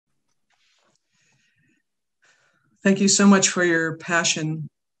Thank you so much for your passion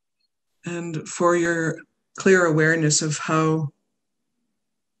and for your clear awareness of how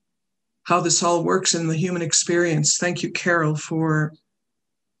this all works in the human experience. Thank you, Carol, for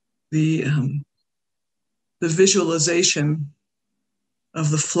the visualization of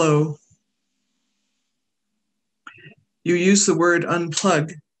the flow. You use the word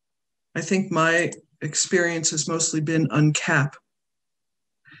unplug. I think my experience has mostly been uncap,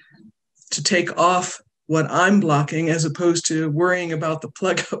 to take off what I'm blocking as opposed to worrying about the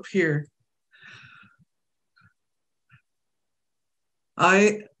plug up here.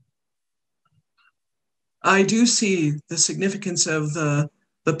 I do see the significance of the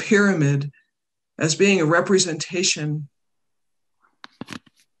pyramid as being a representation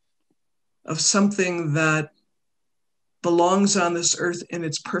of something that belongs on this earth in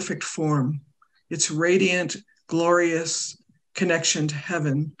its perfect form, its radiant, glorious connection to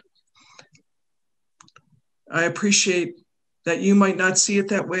heaven. I appreciate that you might not see it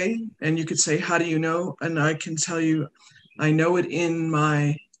that way, and you could say, how do you know? And I can tell you, I know it in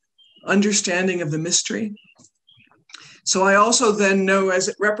my understanding of the mystery. So I also then know, as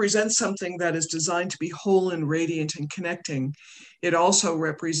it represents something that is designed to be whole and radiant and connecting, it also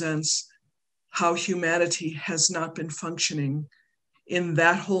represents how humanity has not been functioning in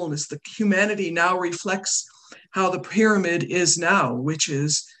that wholeness. The humanity now reflects how the pyramid is now, which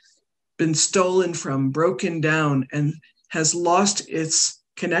is been stolen from, broken down, and has lost its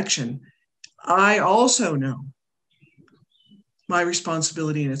connection. I also know my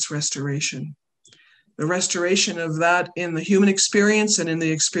responsibility in its restoration. The restoration of that in the human experience and in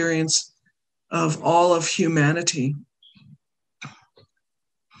the experience of all of humanity.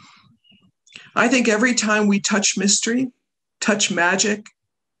 I think every time we touch mystery, touch magic,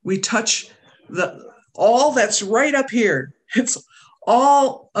 we touch all that's right up here. It's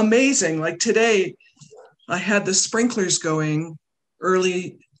all amazing. Like today, I had the sprinklers going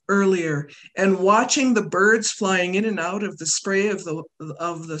earlier, and watching the birds flying in and out of the spray of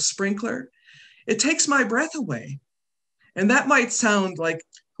the sprinkler, it takes my breath away. And that might sound like,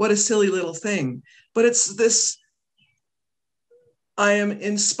 what a silly little thing, but it's this. I am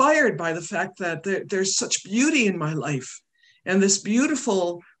inspired by the fact that there's such beauty in my life, and this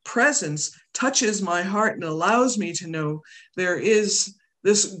beautiful presence touches my heart and allows me to know there is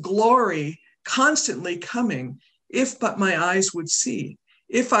this glory constantly coming, if but my eyes would see,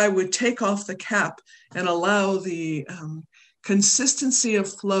 if I would take off the cap and allow the consistency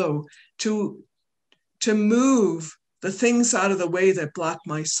of flow to move the things out of the way that block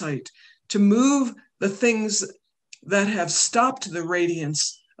my sight, to move the things that have stopped the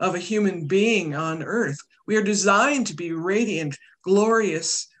radiance of a human being on earth. We are designed to be radiant,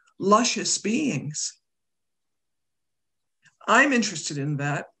 glorious, luscious beings. I'm interested in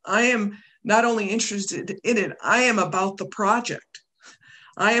that. I am not only interested in it, I am about the project.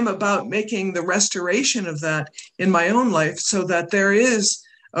 I am about making the restoration of that in my own life so that there is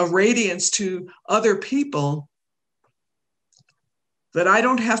a radiance to other people that I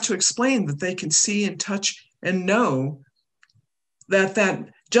don't have to explain, that they can see and touch and know that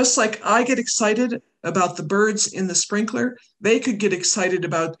just like I get excited about the birds in the sprinkler, they could get excited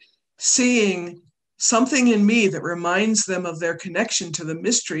about seeing something in me that reminds them of their connection to the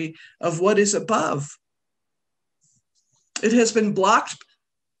mystery of what is above. It has been blocked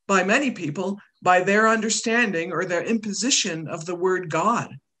by many people by their understanding or their imposition of the word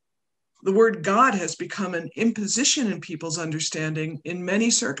God. The word God has become an imposition in people's understanding in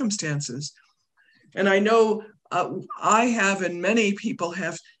many circumstances. And I know I have, and many people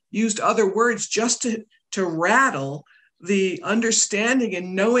have used other words just to rattle the understanding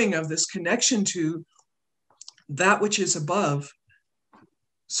and knowing of this connection to that which is above,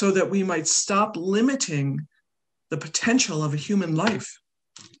 so that we might stop limiting the potential of a human life.